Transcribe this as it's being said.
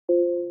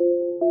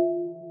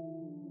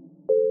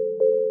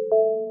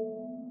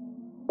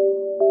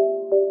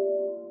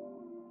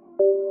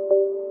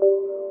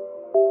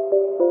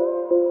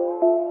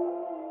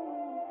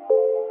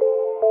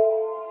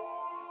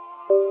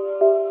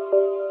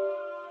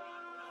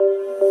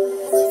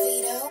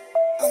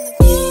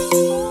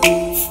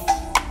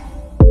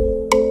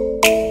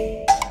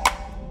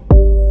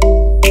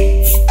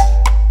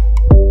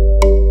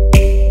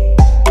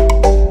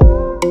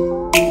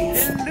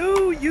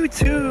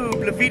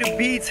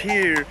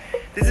here.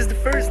 This is the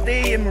first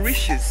day in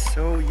Mauritius.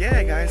 So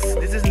yeah guys,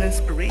 this is an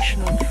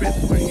inspirational trip.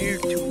 We're here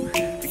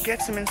to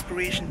get some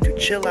inspiration, to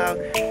chill out,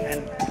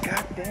 and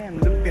goddamn,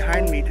 look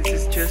behind me. This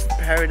is just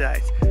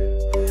paradise.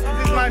 This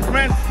is my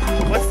friend.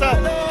 What's up?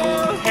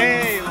 Hello.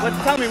 Hey,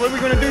 tell me, what are we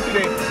gonna do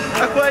today?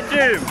 Aqua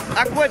gym.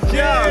 Aqua gym.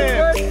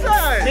 Yeah, first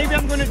time. Maybe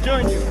I'm gonna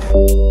join you.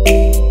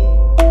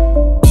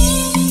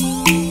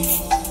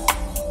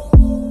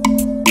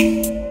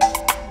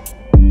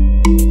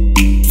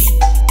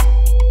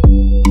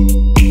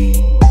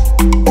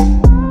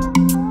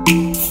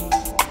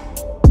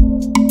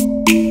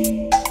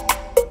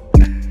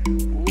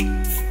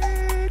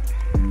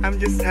 I'm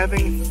just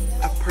having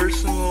a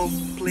personal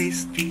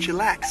place to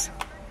chillax.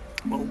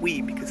 Well,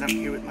 because I'm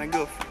here with my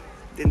girlfriend.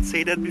 Didn't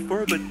say that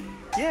before, but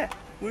yeah,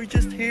 we're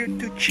just here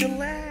to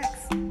chillax.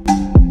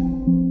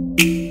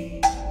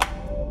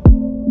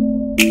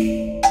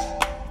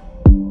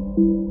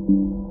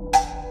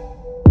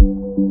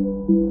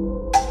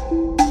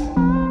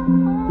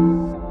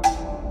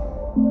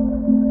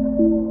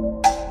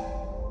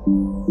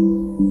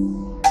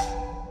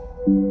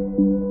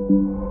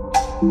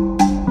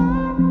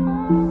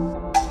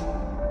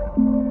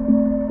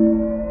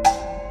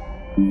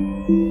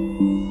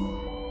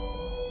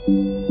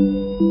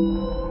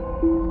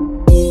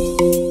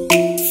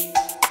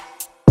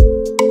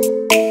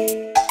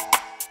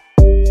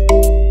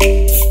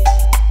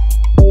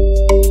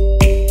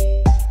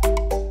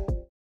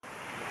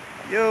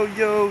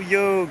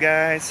 Yo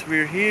guys,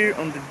 we're here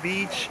on the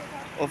beach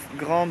of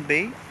Grand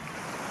Bay,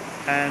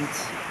 and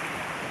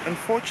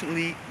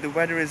unfortunately the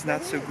weather is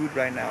not so good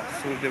right now.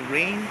 So the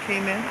rain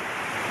came in,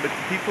 but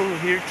the people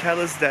here tell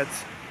us that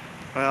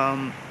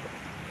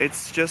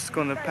it's just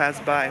gonna pass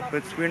by,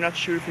 but we're not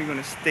sure if we're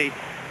gonna stay.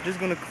 I'm just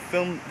gonna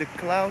film the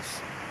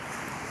clouds.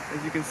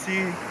 As you can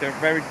see, they're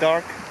very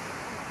dark,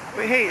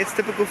 but hey, it's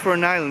typical for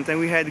an island, and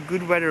we had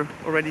good weather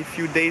already a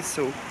few days,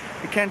 so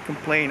we can't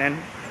complain. And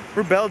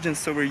we're Belgians,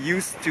 so we're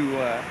used to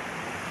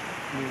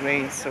the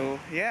rain, so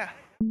yeah.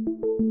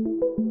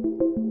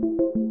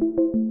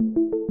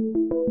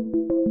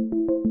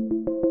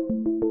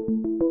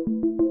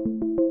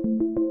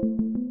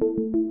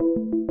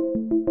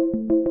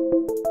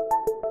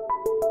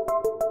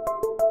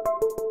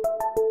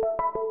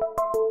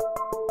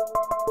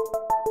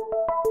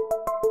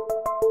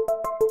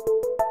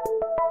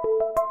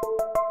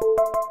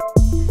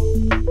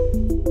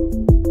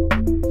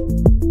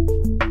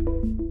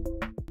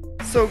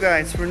 So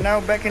guys, we're now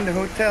back in the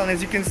hotel, and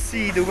as you can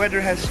see, the weather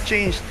has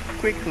changed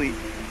quickly.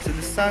 So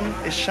the sun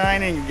is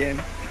shining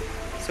again.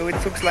 So it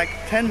took like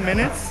 10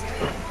 minutes,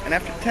 and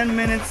after 10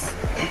 minutes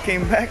we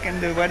came back and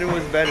the weather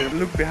was better.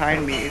 Look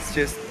behind me, it's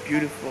just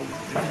beautiful,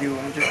 the view.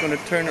 I'm just gonna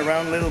turn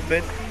around a little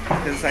bit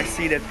because I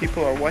see that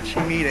people are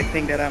watching me. They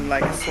think that I'm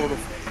like a sort of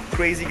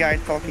crazy guy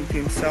talking to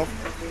himself.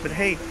 But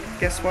hey,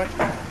 guess what?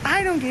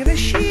 I don't give a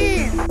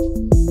shit!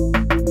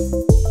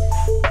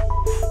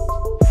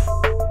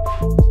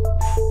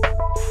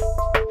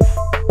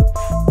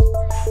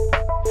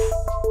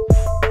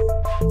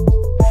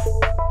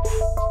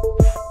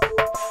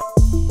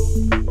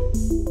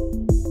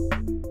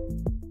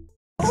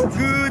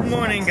 Good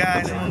morning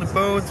guys, I'm on the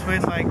boat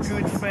with my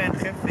good friend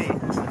Jeffy,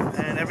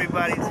 and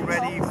everybody's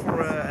ready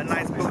for a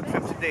nice boat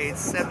trip today.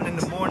 It's 7 in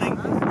the morning,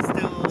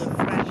 still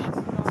fresh,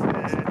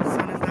 the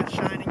sun is not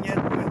shining yet,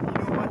 but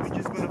you know what, we're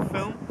just gonna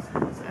film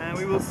and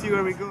we will see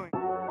where we're going.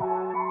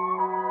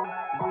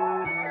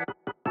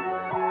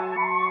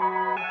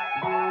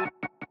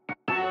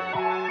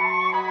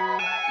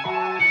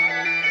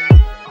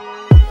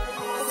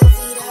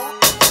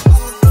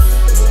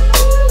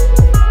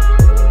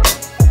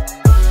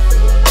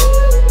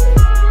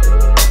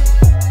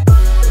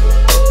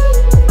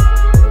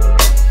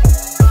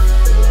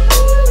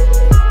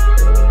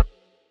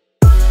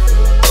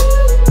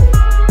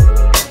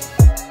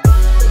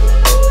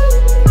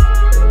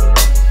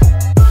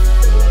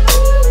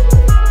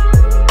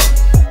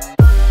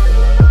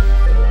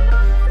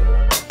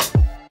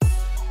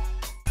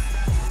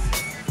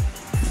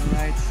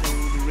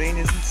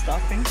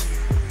 Stopping,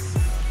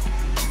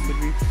 but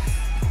we've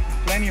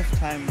plenty of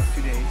time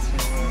today,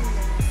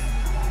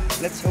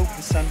 so let's hope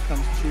the sun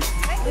comes through.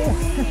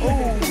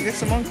 Oh,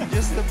 there's a monkey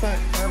just up by.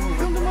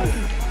 Film the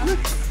monkey. Look,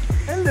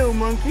 hello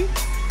monkey.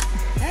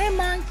 Hey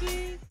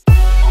monkey.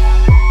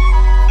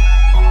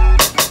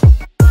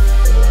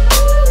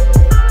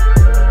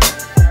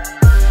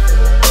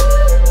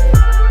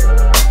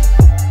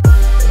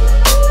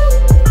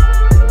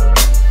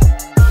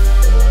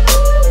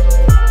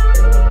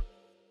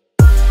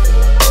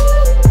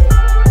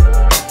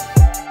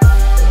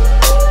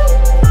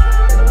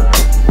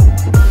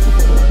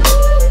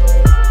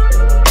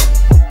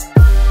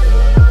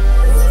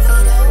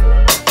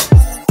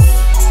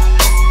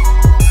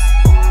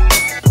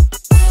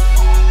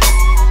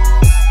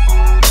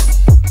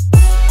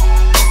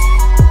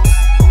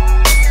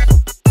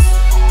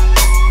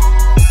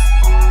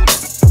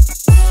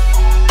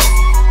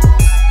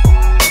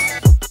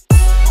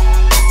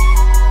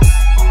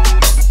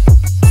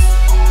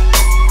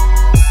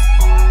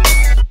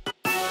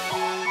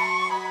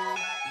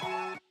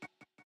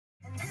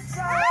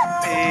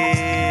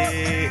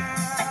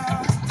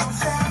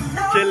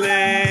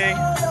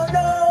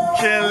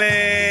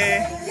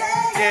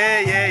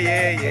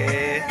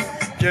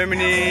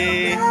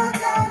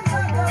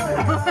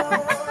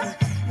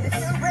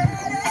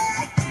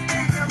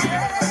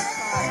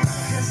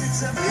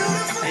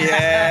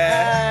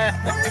 Yeah.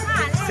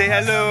 Say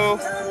hello.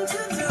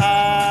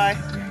 Hi.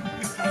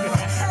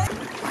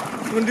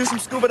 We're gonna do some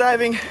scuba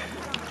diving.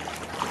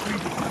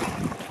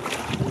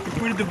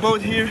 We put the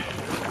boat here.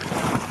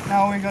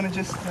 Now we're gonna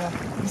just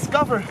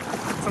discover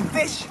some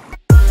fish.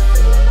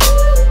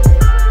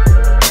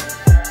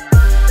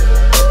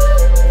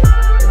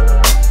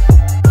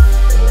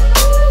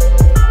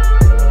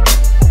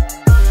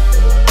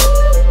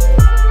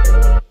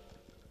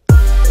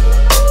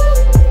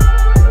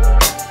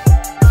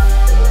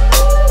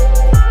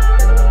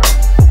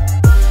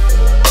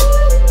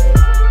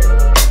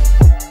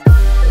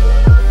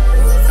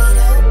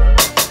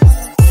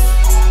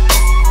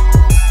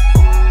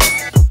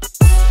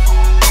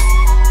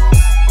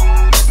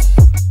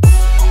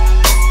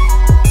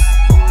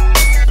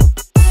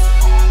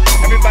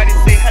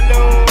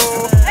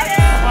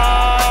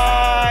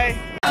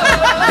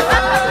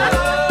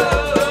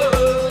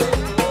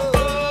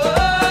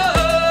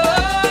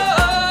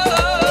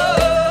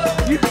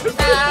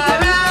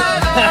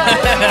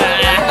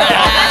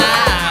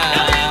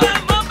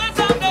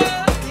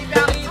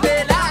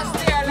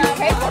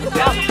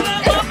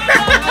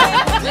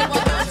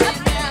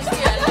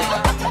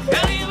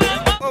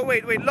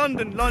 Wait,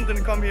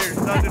 London, come here.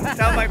 London,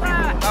 tell my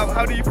people,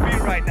 how do you feel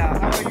right now?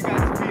 How are you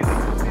guys feeling?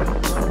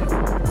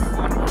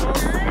 Wonderful?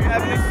 Are you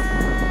having it?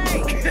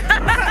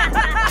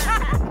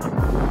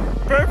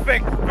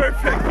 Perfect.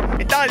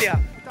 Italia,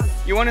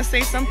 you want to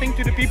say something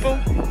to the people?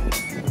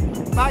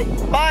 Bye.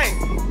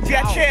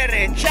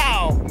 Piacere,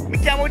 ciao. Mi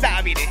chiamo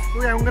Davide.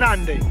 Lui è un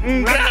grande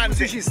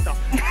musicista.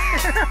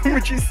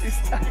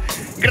 Musicista.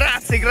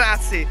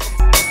 Grazie.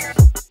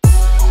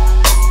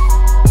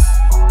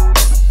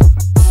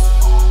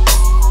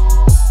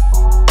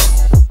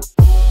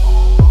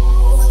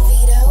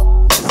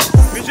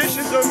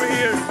 Over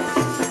here.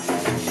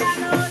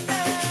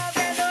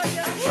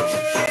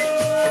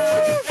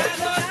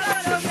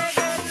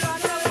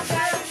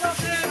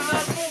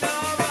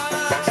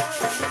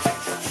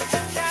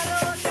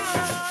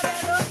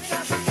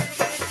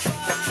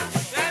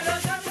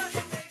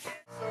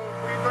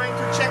 We're going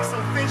to check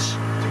some fish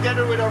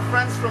together with our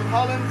friends from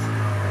Holland,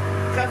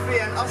 Jeffrey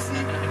and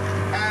Ossie,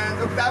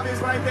 and Octavio is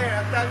right there.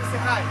 Octavio, say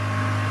hi.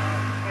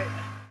 Hey.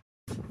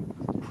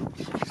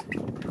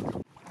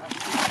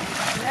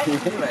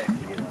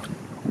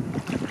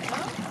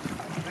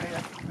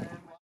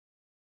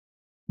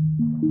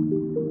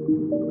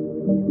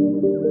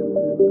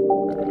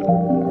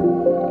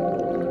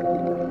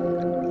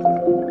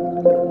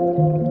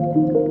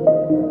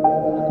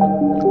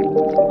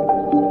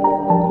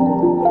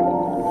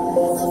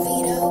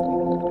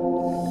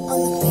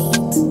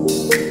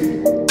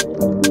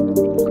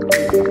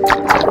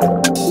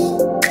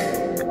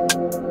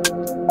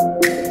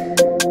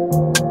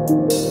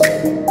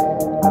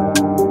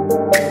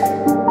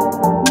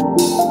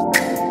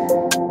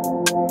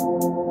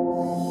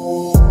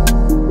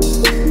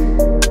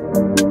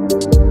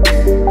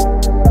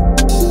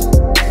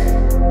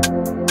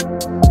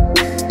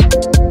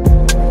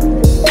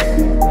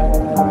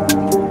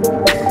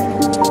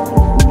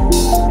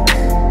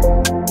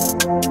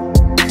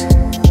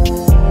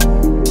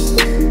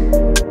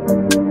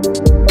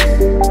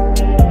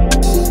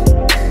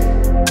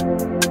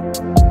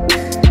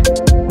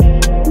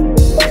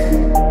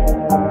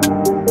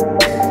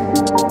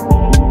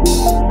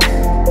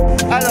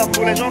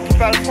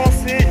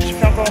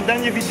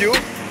 Vidéo.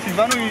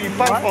 Sylvano il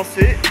parle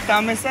français. T'as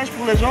un message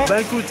pour les gens? Bah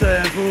écoute,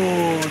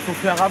 il faut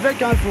faire avec,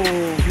 il faut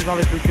vivre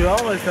avec le cœur,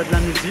 faire de la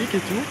musique et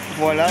tout.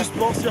 Voilà. Du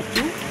sport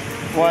surtout.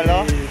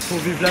 Voilà. Il faut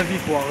vivre la vie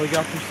quoi,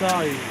 regarde tout ça.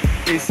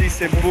 Et ici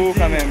c'est beau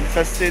quand même.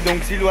 Ça c'est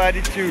donc Zilwa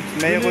Attitude,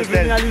 meilleur hôtel.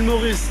 Venez à l'île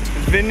Maurice.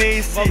 Venez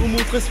ici. On va vous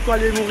montrer ce qu'est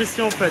les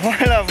Mauriciens en fait.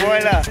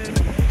 Voilà.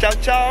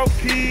 Ciao,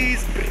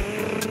 peace.